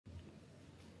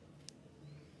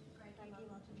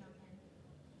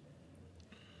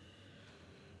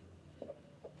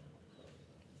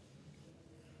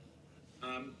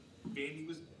Candy,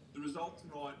 was the result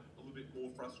tonight a little bit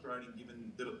more frustrating,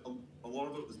 given that a lot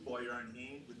of it was by your own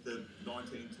hand with the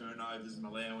 19 turnovers and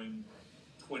allowing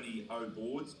 20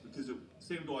 boards? Because it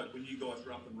seemed like when you guys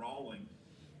were up and rolling,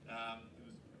 it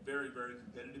was very, very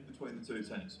competitive between the two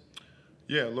teams.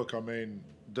 Yeah, look, I mean,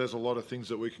 there's a lot of things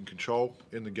that we can control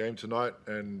in the game tonight,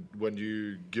 and when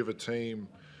you give a team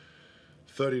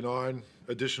 39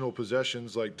 additional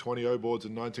possessions, like 20 O-boards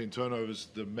and 19 turnovers,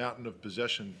 the mountain of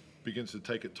possession begins to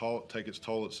take its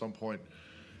toll at some point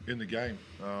in the game.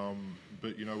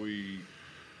 But you know, we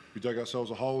dug ourselves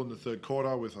a hole in the third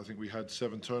quarter with, I think we had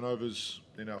 7 turnovers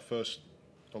in our first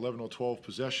 11 or 12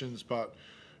 possessions. But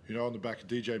you know, on the back of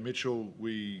DJ Mitchell,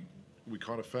 we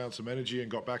kind of found some energy and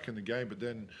got back in the game. But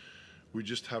then we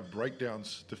just have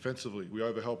breakdowns defensively. We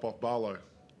overhelp off Barlow,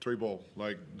 3-ball,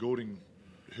 like Goulding,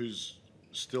 who's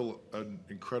still an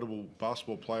incredible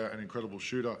basketball player and incredible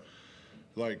shooter.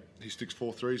 Like, he sticks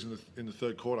 4 threes in the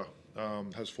third quarter,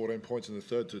 has 14 points in the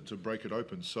third to break it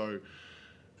open. So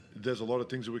there's a lot of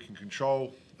things that we can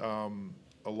control,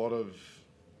 a lot of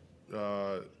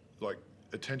like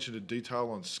attention to detail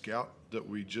on scout that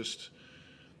we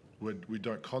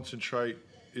don't concentrate.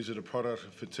 Is it a product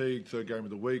of fatigue, third game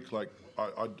of the week? Like,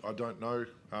 I don't know.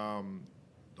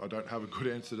 I don't have a good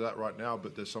answer to that right now,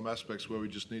 but there's some aspects where we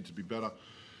just need to be better.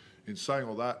 In saying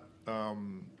all that,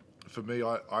 for me,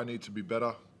 I need to be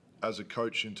better as a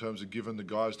coach in terms of giving the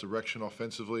guys direction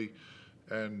offensively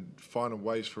and finding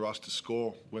ways for us to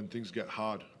score when things get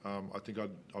hard. I think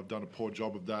I've done a poor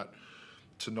job of that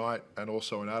tonight and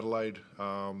also in Adelaide.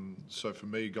 So for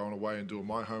me, going away and doing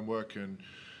my homework and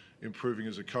improving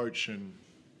as a coach and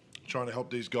trying to help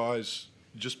these guys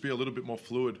just be a little bit more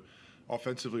fluid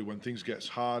offensively when things gets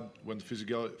hard, when the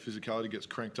physicality gets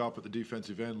cranked up at the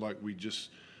defensive end, like we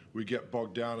get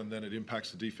bogged down and then it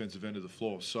impacts the defensive end of the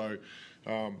floor. So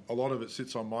a lot of it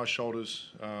sits on my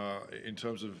shoulders in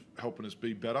terms of helping us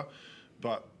be better,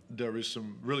 but there is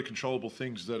some really controllable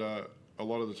things that are a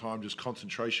lot of the time just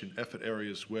concentration, effort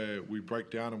areas where we break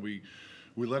down and we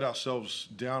let ourselves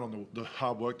down on the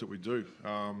hard work that we do.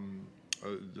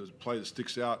 The play that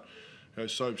sticks out,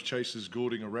 Sobes chases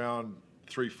Goulding around,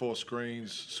 3-4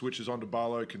 screens, switches onto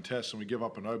Barlow, contests, and we give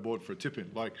up an O-board for a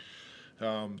tip-in. Like,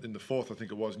 in the fourth, I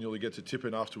think it was, nearly gets a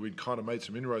tip-in after we'd kind of made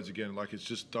some inroads again. Like, it's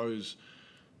just those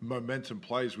momentum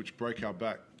plays which break our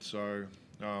back. So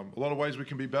a lot of ways we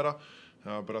can be better,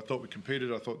 but I thought we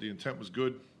competed. I thought the intent was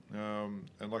good.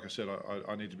 And like I said,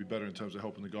 I need to be better in terms of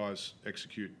helping the guys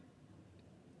execute.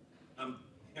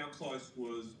 How close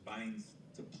was Baines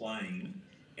to playing?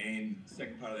 And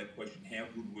second part of that question, how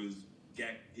good was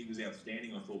Jack? He was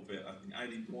outstanding, I thought, for I think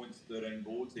 18 points, 13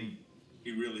 boards. He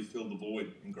really filled the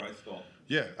void in great style.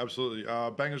 Yeah, absolutely.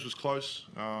 Bangers was close.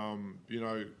 You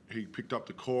know, he picked up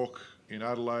the cork in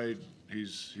Adelaide.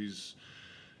 He's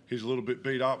a little bit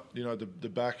beat up. You know, the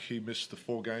back he missed the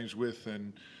 4 games with,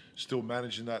 and still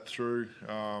managing that through.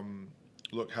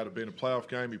 Look, had it been a playoff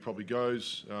game, he probably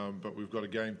goes. But we've got a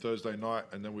game Thursday night,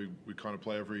 and then we kind of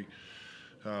play every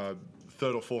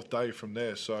third or fourth day from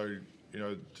there. So, you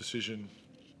know, decision,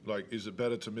 like, is it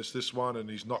better to miss this one? And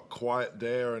he's not quite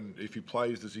there. And if he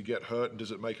plays, does he get hurt? And does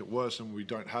it make it worse? And we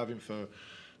don't have him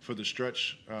for the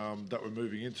stretch that we're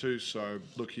moving into. So,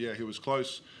 look, yeah, he was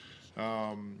close,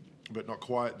 but not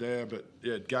quite there. But,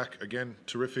 yeah, Gak, again,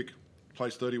 terrific.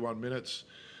 Plays 31 minutes,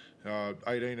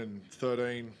 18 and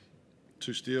 13,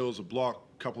 2 steals, a block,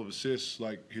 a couple of assists.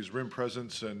 Like, his rim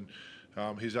presence and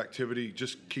his activity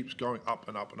just keeps going up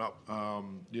and up and up.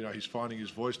 You know, he's finding his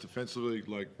voice defensively,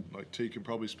 like T can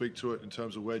probably speak to it in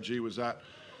terms of where G was at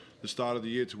the start of the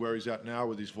year to where he's at now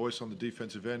with his voice on the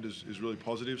defensive end is really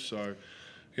positive. So,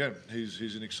 yeah,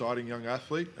 he's an exciting young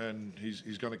athlete, and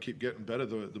he's going to keep getting better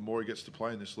the more he gets to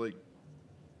play in this league.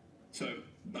 So,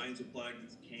 Baines will play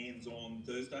against Cairns on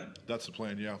Thursday? That's the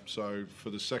plan, yeah. So, for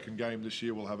the second game this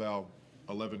year, we'll have our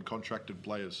 11 contracted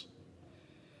players.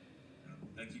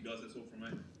 Thank you, guys. That's all from me.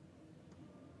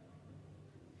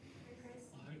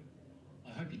 I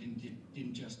hope you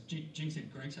didn't just jinx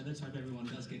it, Greg. So let's hope everyone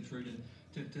does get through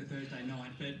to Thursday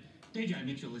night. But DJ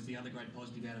Mitchell is the other great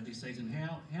positive out of this season.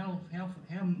 How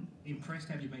impressed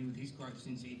have you been with his growth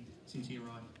since he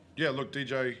arrived? Yeah, look,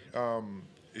 DJ,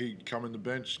 he come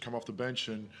off the bench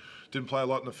and didn't play a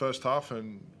lot in the first half,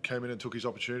 and came in and took his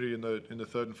opportunity in the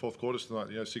third and fourth quarters tonight.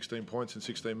 You know, 16 points in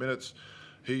 16 minutes.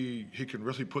 He can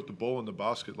really put the ball in the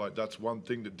basket. Like, that's one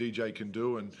thing that DJ can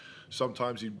do, and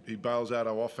sometimes he bails out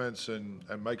our offense and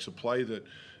makes a play that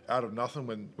out of nothing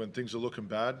when things are looking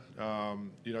bad.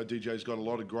 You know, DJ's got a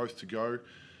lot of growth to go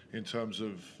in terms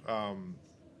of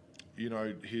you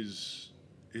know, his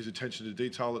attention to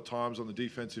detail at times on the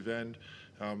defensive end,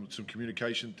 some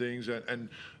communication things, and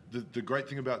the great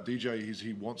thing about DJ is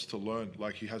he wants to learn.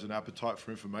 Like, he has an appetite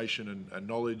for information and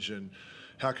knowledge, and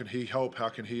how can he help? How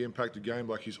can he impact the game?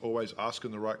 Like, he's always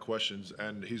asking the right questions,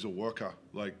 and he's a worker.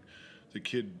 Like, the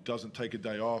kid doesn't take a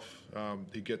day off.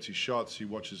 He gets his shots. He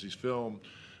watches his film.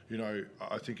 You know,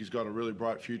 I think he's got a really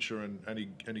bright future, and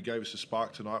he gave us a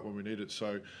spark tonight when we needed it.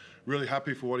 So, really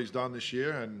happy for what he's done this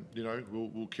year, and you know,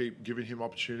 we'll keep giving him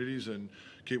opportunities and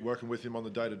keep working with him on the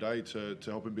day-to-day to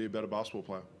help him be a better basketball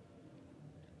player.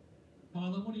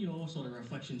 Tyler, what are your sort of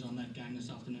reflections on that game this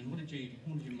afternoon? What did you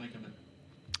make of it?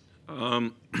 I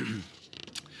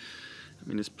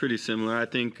mean, it's pretty similar. I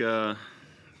think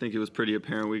it was pretty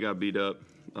apparent we got beat up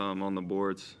on the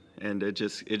boards, and it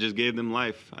just gave them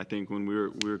life. I think when we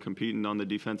were competing on the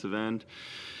defensive end,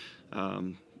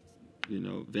 you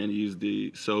know, Vandy used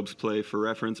the Sobes play for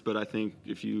reference, but I think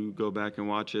if you go back and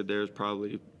watch it, there's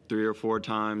probably 3 or 4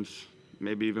 times,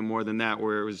 maybe even more than that,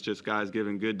 where it was just guys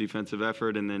giving good defensive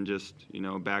effort and then just, you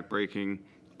know, back-breaking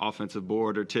offensive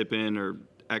board or tip in or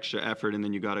extra effort, and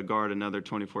then you got to guard another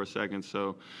 24 seconds.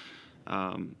 So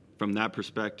from that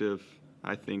perspective,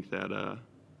 I think that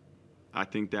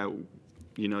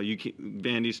you know,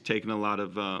 Vandy's taken a lot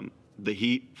of the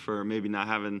heat for maybe not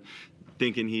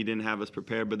thinking he didn't have us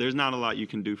prepared, but there's not a lot you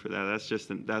can do for that. That's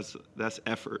just that's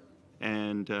effort,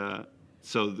 and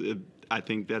I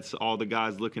think that's all the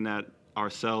guys looking at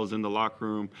ourselves in the locker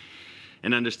room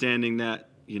and understanding that,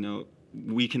 you know,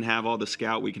 we can have all the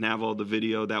scout, we can have all the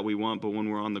video that we want, but when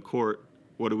we're on the court,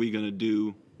 what are we going to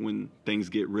do when things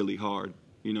get really hard?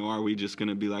 You know, are we just going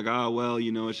to be like, oh, well,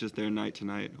 you know, it's just their night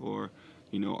tonight? Or,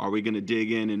 you know, are we going to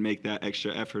dig in and make that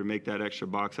extra effort, make that extra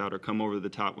box out, or come over the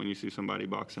top when you see somebody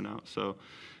boxing out? So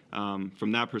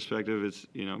from that perspective, it's,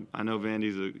 you know, I know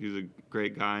Vandy's he's a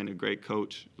great guy and a great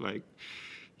coach. Like,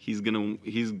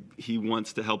 he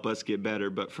wants to help us get better,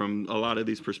 but from a lot of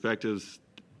these perspectives,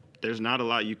 there's not a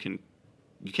lot you can't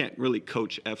really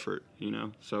coach effort, you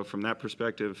know. So from that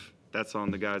perspective, that's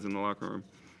on the guys in the locker room.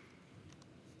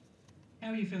 How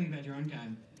are you feeling about your own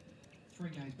game? 3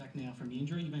 games back now from the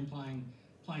injury. You've been playing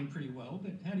pretty well,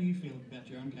 but how do you feel about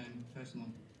your own game personally?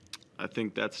 I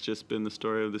think that's just been the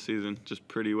story of the season, just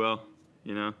pretty well,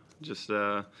 you know. Just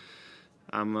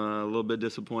I'm a little bit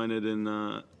disappointed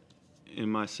in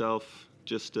myself,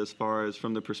 just as far as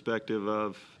from the perspective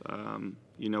of,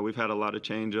 you know, we've had a lot of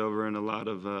changeover and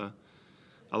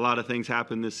a lot of things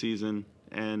happen this season,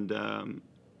 and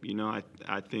you know,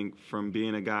 I think from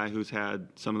being a guy who's had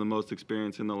some of the most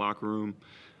experience in the locker room,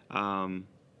 I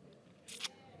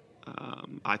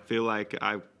feel like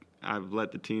I've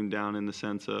let the team down in the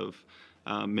sense of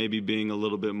maybe being a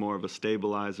little bit more of a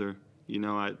stabilizer. You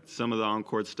know, some of the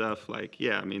on-court stuff, like,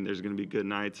 yeah, I mean, there's going to be good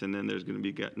nights, and then there's going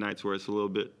to be nights where it's a little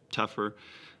bit tougher.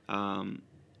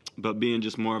 But being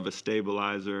just more of a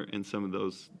stabilizer in some of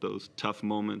those tough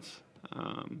moments.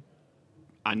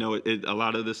 I know a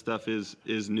lot of this stuff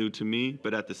is new to me,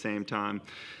 but at the same time,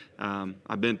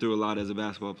 I've been through a lot as a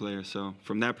basketball player. So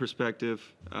from that perspective,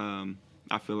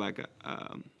 I feel like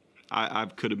I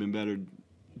could have been better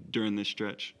during this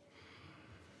stretch.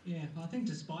 Yeah, I think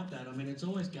despite that, I mean, it's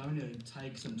always going to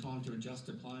take some time to adjust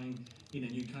to playing in a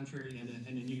new country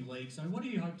and a new league. So what do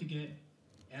you hope to get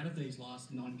out of these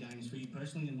last 9 games for you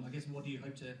personally, and I guess what do you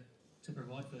hope to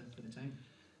provide for the team?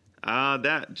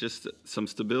 That, just some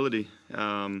stability.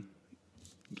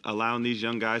 Allowing these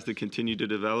young guys to continue to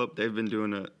develop. They've been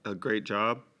doing a great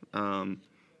job.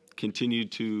 Continue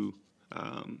to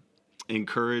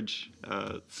encourage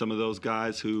some of those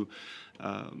guys who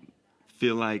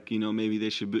feel like, you know, maybe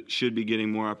they should be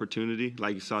getting more opportunity.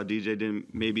 Like you saw, DJ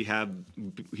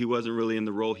he wasn't really in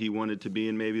the role he wanted to be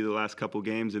in maybe the last couple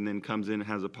games, and then comes in and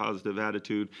has a positive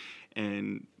attitude.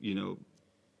 And, you know,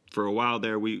 for a while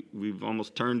there, we've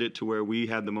almost turned it to where we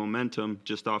had the momentum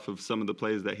just off of some of the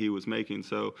plays that he was making.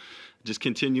 So just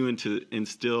continuing to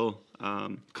instill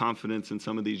confidence in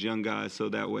some of these young guys, so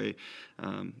that way,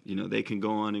 you know, they can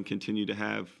go on and continue to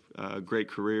have great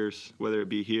careers, whether it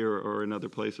be here or in other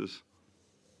places.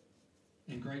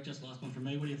 And great, just last one from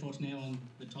me. What are your thoughts now on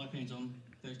the Taipans on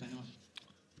Thursday night?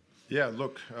 Yeah,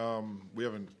 look,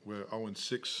 we're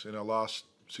 0-6 in our last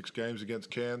 6 games against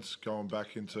Cairns, going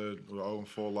back into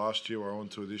 0-4 last year, we're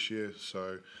 0-2 this year.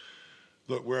 So,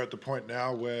 look, we're at the point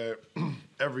now where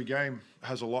every game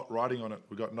has a lot riding on it.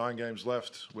 We've got 9 games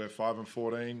left. We're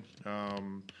 5-14.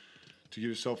 To give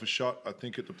yourself a shot, I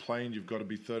think at the plane you've got to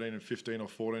be 13-15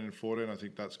 or 14-14. I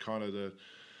think that's kind of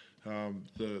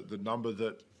the number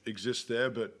that exists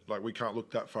there, but like we can't look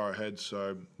that far ahead.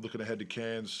 So looking ahead to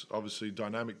Cairns, obviously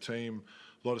dynamic team,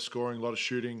 a lot of scoring, a lot of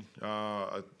shooting.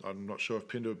 I'm not sure if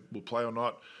Pinder will play or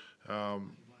not.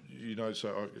 You know,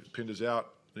 so Pinder's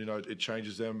out. You know, it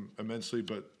changes them immensely.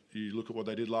 But you look at what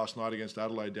they did last night against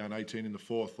Adelaide, down 18 in the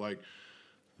fourth. Like,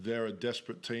 they're a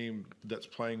desperate team that's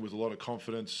playing with a lot of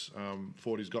confidence.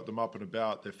 40's got them up and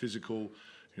about. They're physical.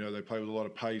 You know, they play with a lot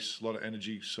of pace, a lot of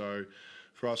energy. So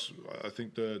for us, I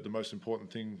think the most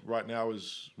important thing right now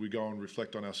is we go and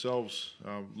reflect on ourselves,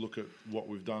 look at what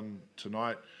we've done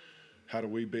tonight. How do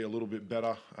we be a little bit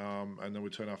better? And then we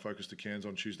turn our focus to Cairns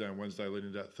on Tuesday and Wednesday,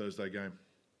 leading to that Thursday game.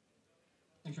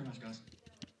 Thanks very much, guys.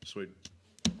 Sweet.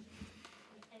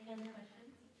 And then